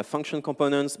 or you can have function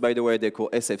components. By the way, they call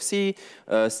SFC,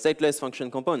 stateless function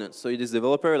components. So you're this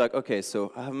developer, like, okay,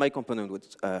 so I have my component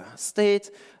with state,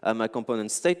 my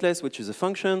component stateless, which is a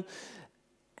function.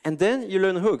 And then you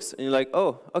learn hooks, and you're like,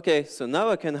 oh, okay, so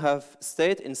now I can have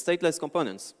state in stateless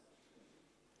components.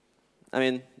 I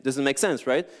mean, doesn't make sense,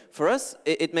 right? For us,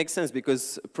 it makes sense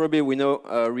because probably we know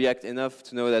React enough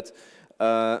to know that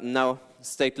now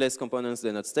stateless components,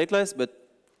 they're not stateless, but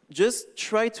just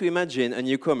try to imagine a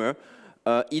newcomer,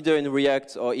 either in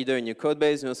React or either in your code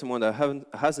base, you know, someone that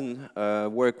hasn't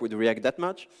worked with React that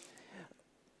much.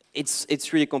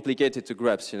 It's really complicated to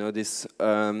grasp, you know, these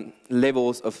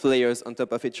levels of layers on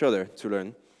top of each other to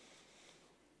learn.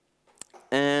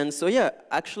 And so, yeah,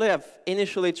 actually, I've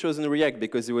initially chosen React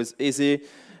because it was easy,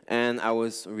 and I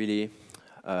was really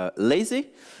lazy,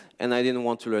 and I didn't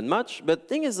want to learn much. But the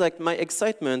thing is, like, my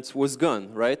excitement was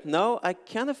gone, right? Now, I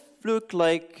kind of look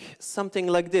like something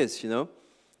like this, you know?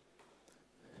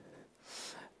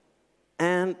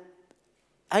 And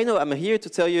I know I'm here to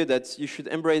tell you that you should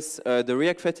embrace the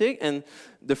React fatigue, and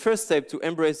the first step to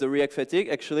embrace the React fatigue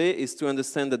actually is to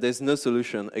understand that there's no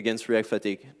solution against React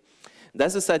fatigue.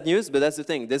 That's the sad news, but that's the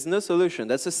thing. There's no solution.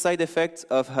 That's a side effect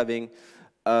of having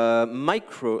a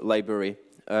micro library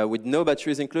with no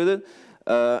batteries included.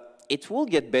 It will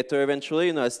get better eventually,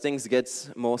 you know, as things get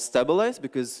more stabilized,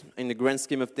 because in the grand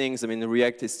scheme of things, I mean,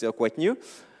 React is still quite new.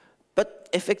 But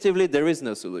effectively, there is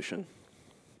no solution.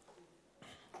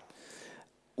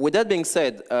 With that being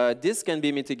said, this can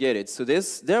be mitigated. So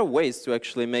there are ways to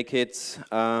actually make it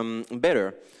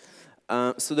better.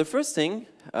 So the first thing,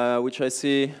 which I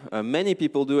see many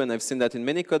people do, and I've seen that in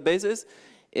many code bases,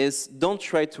 is don't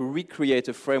try to recreate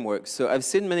a framework. So I've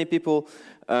seen many people,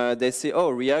 they say,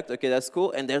 oh, React, okay, that's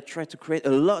cool, and they'll try to create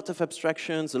a lot of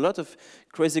abstractions, a lot of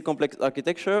crazy complex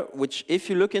architecture, which if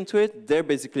you look into it, they're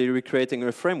basically recreating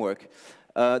a framework.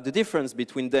 The difference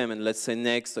between them and, let's say,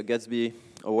 Next or Gatsby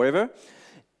or whatever,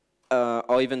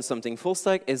 or even something full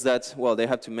stack, is that, well, they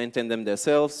have to maintain them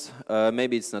themselves.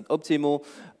 Maybe it's not optimal.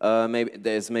 Maybe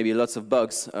there's lots of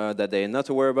bugs that they're not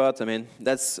aware about. I mean,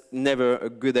 that's never a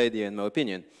good idea, in my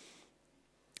opinion.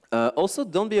 Also,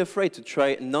 don't be afraid to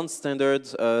try non-standard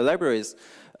libraries.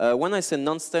 When I say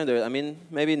non-standard, I mean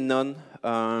maybe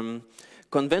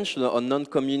non-conventional or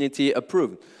non-community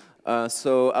approved.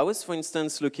 So I was, for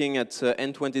instance, looking at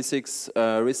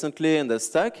N26 recently in the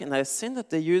stack, and I've seen that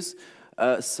they use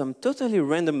some totally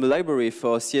random library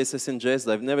for CSS and JS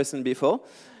that I've never seen before,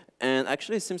 and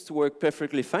actually it seems to work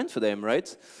perfectly fine for them,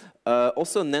 right?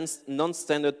 Also,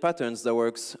 non-standard patterns that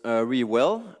works really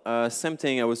well. Same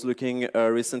thing, I was looking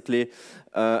recently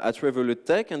at Revolut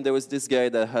Tech, and there was this guy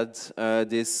that had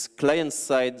this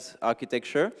client-side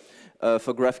architecture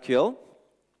for GraphQL,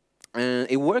 and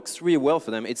it works really well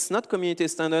for them. It's not community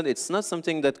standard, it's not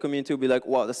something that community will be like,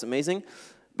 wow, that's amazing,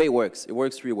 but it works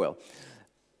really well.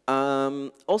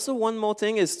 Also, one more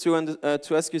thing is to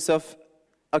ask yourself,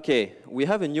 okay, we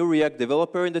have a new React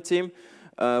developer in the team.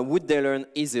 Would they learn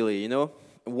easily, you know?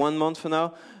 1 month from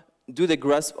now, do they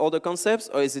grasp all the concepts,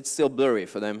 or is it still blurry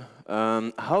for them?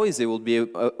 How easy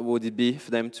would it be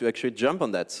for them to actually jump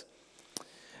on that?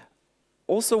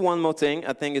 Also, one more thing,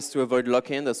 I think, is to avoid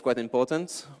lock-in. That's quite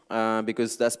important,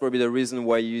 because that's probably the reason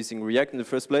why you're using React in the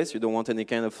first place. You don't want any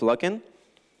kind of lock-in.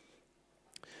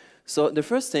 So the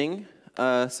first thing,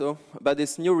 about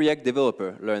this new React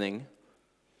developer learning.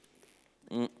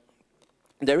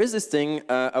 There is this thing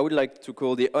I would like to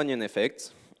call the onion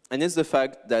effect, and it's the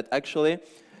fact that actually,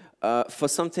 for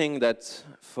something that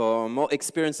for more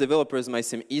experienced developers might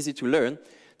seem easy to learn,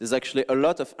 there's actually a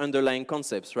lot of underlying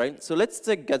concepts, right? So let's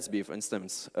take Gatsby, for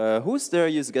instance. Who's there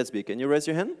use Gatsby? Can you raise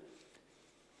your hand?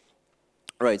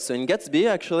 Right, so in Gatsby,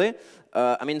 actually,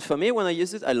 I mean, for me, when I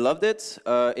use it, I loved it.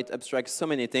 It abstracts so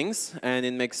many things, and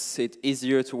it makes it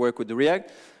easier to work with the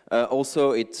React.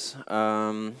 Also, it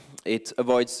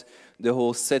avoids the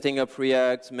whole setting up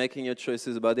React, making your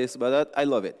choices about this, about that. I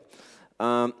love it.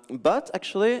 But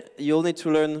actually, you'll need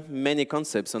to learn many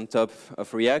concepts on top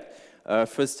of React.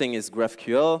 First thing is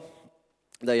GraphQL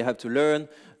that you have to learn.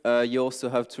 You also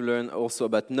have to learn also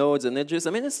about nodes and edges. I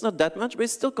mean, it's not that much, but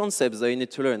it's still concepts that you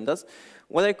need to learn. That's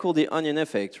what I call the onion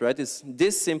effect, right? It's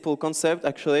this simple concept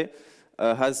actually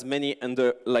has many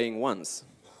underlying ones.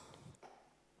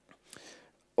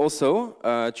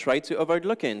 Also, try to avoid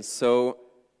lock-in. So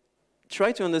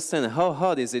try to understand how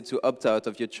hard is it to opt out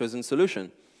of your chosen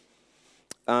solution.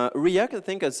 React, I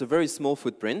think, has a very small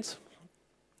footprint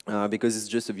because it's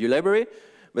just a Vue library.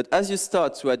 But as you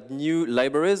start to add new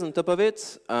libraries on top of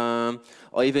it,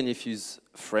 or even if you use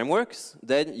frameworks,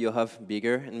 then you have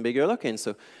bigger and bigger lock-in.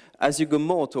 So as you go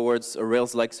more towards a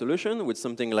Rails-like solution with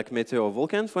something like Meteor or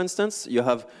Vulkan, for instance, you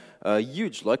have a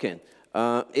huge lock-in.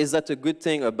 Is that a good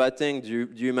thing or a bad thing? Do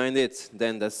you mind it?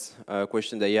 Then that's a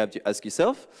question that you have to ask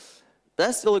yourself.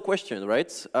 That's still a question, right?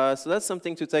 So that's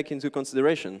something to take into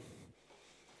consideration.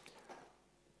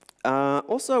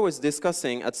 Also, I was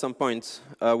discussing at some point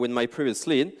with my previous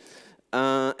lead,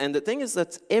 and the thing is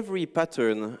that every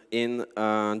pattern in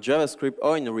JavaScript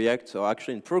or in React, or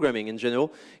actually in programming in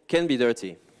general, can be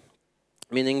dirty.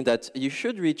 Meaning that you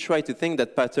should really try to think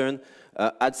that pattern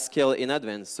at scale in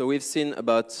advance. So we've seen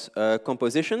about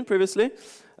composition previously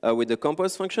with the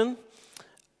compose function.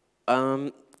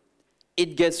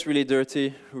 It gets really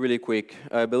dirty really quick.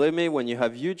 Believe me, when you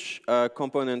have huge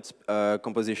component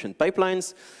composition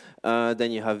pipelines,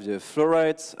 then you have the flow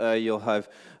right, you'll have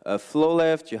flow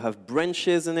left, you have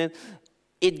branches in it.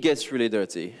 It gets really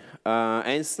dirty.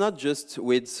 And it's not just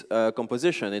with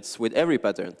composition, it's with every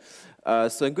pattern.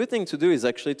 So a good thing to do is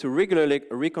actually to regularly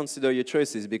reconsider your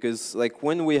choices, because like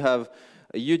when we have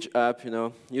a huge app,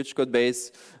 huge code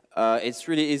base, it's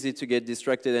really easy to get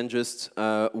distracted and just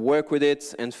work with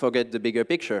it and forget the bigger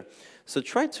picture. So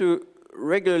try to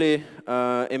regularly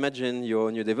imagine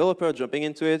your new developer jumping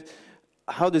into it.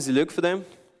 How does it look for them?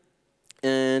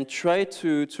 And try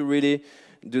to really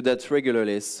do that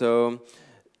regularly. So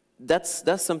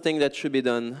that's something that should be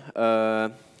done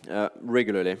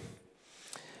regularly.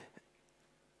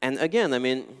 And again, I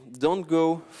mean, don't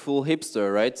go full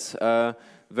hipster, right?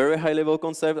 Very high-level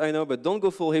concept, I know, but don't go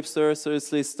full hipster.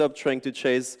 Seriously, stop trying to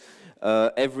chase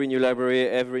every new library,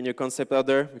 every new concept out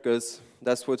there, because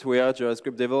that's what we are,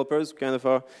 JavaScript developers. We kind of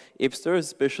are hipsters,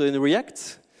 especially in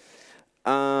React.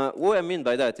 What I mean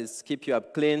by that is keep your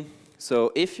app clean.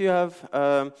 So if you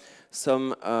have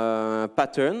some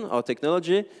pattern or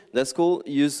technology, that's cool.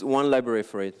 Use one library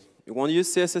for it. You want to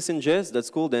use CSS in JS,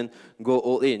 that's cool, then go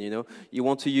all in, You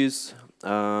want to use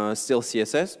still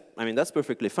CSS, I mean, that's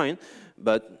perfectly fine,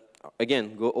 but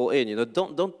again, go all in,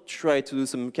 Don't try to do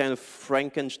some kind of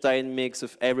Frankenstein mix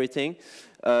of everything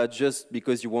just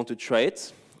because you want to try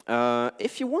it.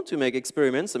 If you want to make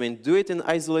experiments, I mean, do it in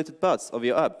isolated parts of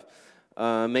your app.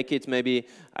 Make it maybe,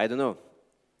 I don't know,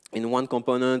 in one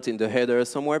component, in the header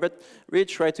somewhere, but really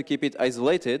try to keep it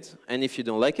isolated. And if you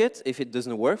don't like it, if it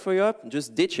doesn't work for your app,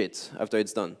 just ditch it after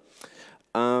it's done.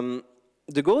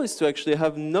 The goal is to actually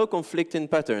have no conflicting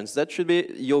patterns. That should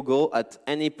be your goal at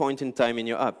any point in time in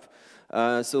your app.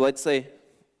 So let's say,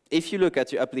 if you look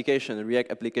at your application, a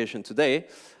React application today,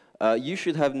 you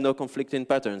should have no conflicting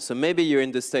patterns. So maybe you're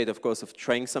in the state, of course, of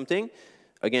trying something,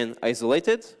 again,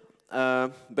 isolated,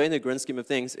 but in the grand scheme of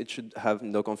things, it should have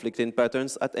no conflicting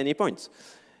patterns at any point.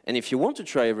 And if you want to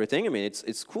try everything, I mean,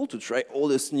 it's cool to try all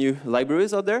these new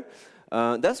libraries out there.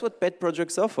 That's what pet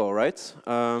projects are for, right?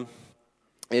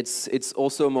 It's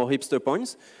also more hipster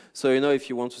points. So, if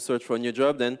you want to search for a new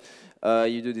job, then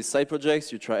you do these side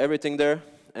projects, you try everything there,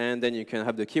 and then you can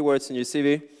have the keywords in your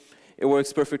CV. It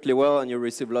works perfectly well, and you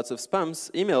receive lots of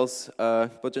spams, emails,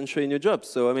 potentially new jobs.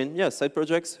 So, I mean, yeah, side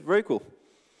projects, very cool.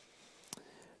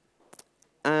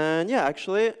 And yeah,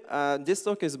 actually, this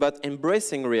talk is about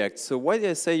embracing React. So why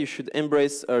did I say you should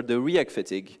embrace the React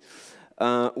fatigue?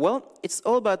 Well, it's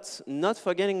all about not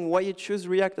forgetting why you choose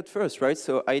React at first, right?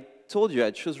 So I told you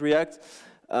I chose React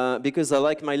because I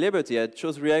like my liberty. I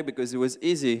chose React because it was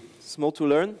easy, small to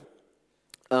learn.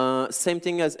 Same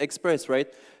thing as Express,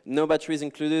 right? No batteries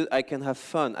included. I can have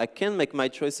fun. I can make my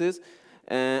choices.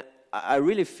 I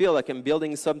really feel like I'm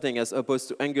building something as opposed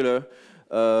to Angular,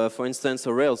 for instance,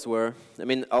 or Rails, where, I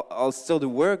mean, I'll still do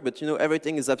work, but,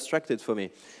 everything is abstracted for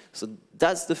me. So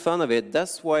that's the fun of it.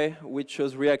 That's why we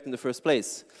chose React in the first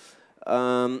place.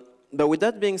 But with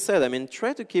that being said, I mean,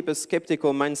 try to keep a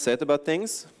skeptical mindset about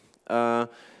things.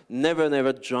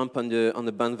 Never jump on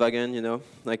the bandwagon,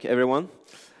 like everyone.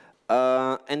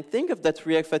 And think of that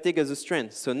React fatigue as a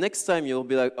strength. So next time you'll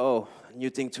be like, oh, new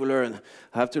thing to learn.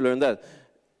 I have to learn that.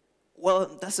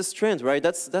 Well, that's a strength, right?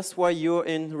 That's why you're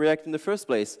in React in the first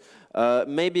place.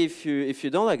 Maybe if you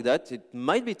don't like that, it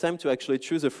might be time to actually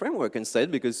choose a framework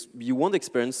instead, because you won't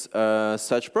experience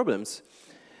such problems.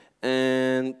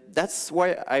 And that's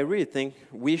why I really think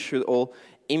we should all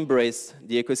embrace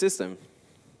the ecosystem.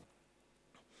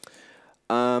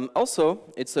 Also,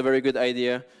 it's a very good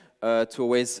idea to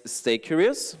always stay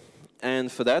curious.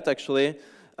 And for that, actually,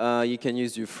 You can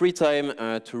use your free time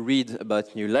to read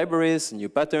about new libraries, new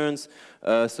patterns.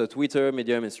 So Twitter,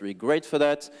 Medium is really great for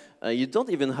that. You don't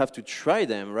even have to try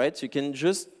them, right? You can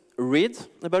just read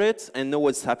about it and know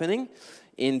what's happening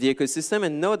in the ecosystem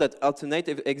and know that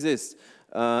alternative exists.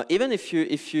 Even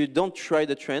if you don't try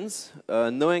the trends,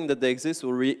 knowing that they exist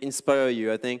will really inspire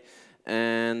you, I think.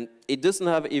 And it doesn't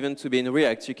have even to be in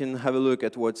React. You can have a look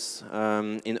at what's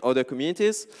in other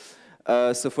communities.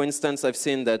 So for instance, I've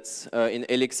seen that in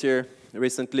Elixir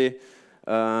recently,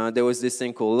 there was this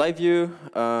thing called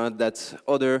LiveView that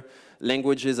other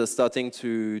languages are starting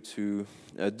to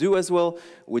do as well,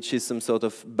 which is some sort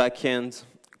of backend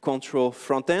control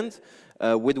front-end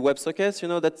with WebSockets. You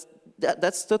know,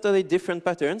 that's totally different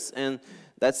patterns, and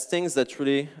that's things that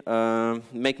really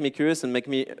make me curious and make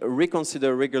me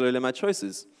reconsider regularly my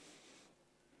choices.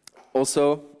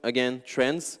 Also, again,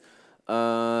 trends.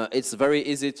 It's very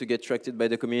easy to get attracted by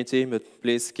the community, but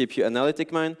please keep your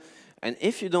analytic mind. And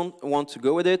if you don't want to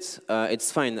go with it,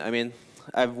 it's fine. I mean,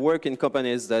 I've worked in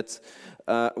companies that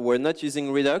were not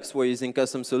using Redux, were using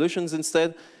custom solutions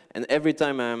instead. And every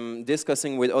time I'm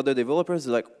discussing with other developers,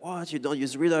 they're like, what, you don't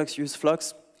use Redux, use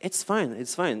Flux? It's fine,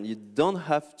 it's fine. You don't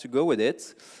have to go with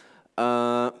it.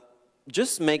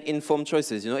 Just make informed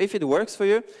choices. You know, if it works for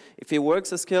you, if it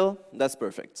works at scale, that's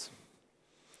perfect.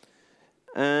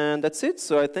 And that's it.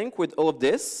 So I think with all of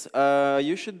this,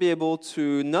 you should be able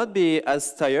to not be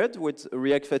as tired with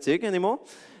React fatigue anymore,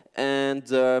 and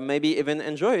maybe even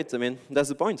enjoy it. I mean, that's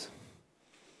the point.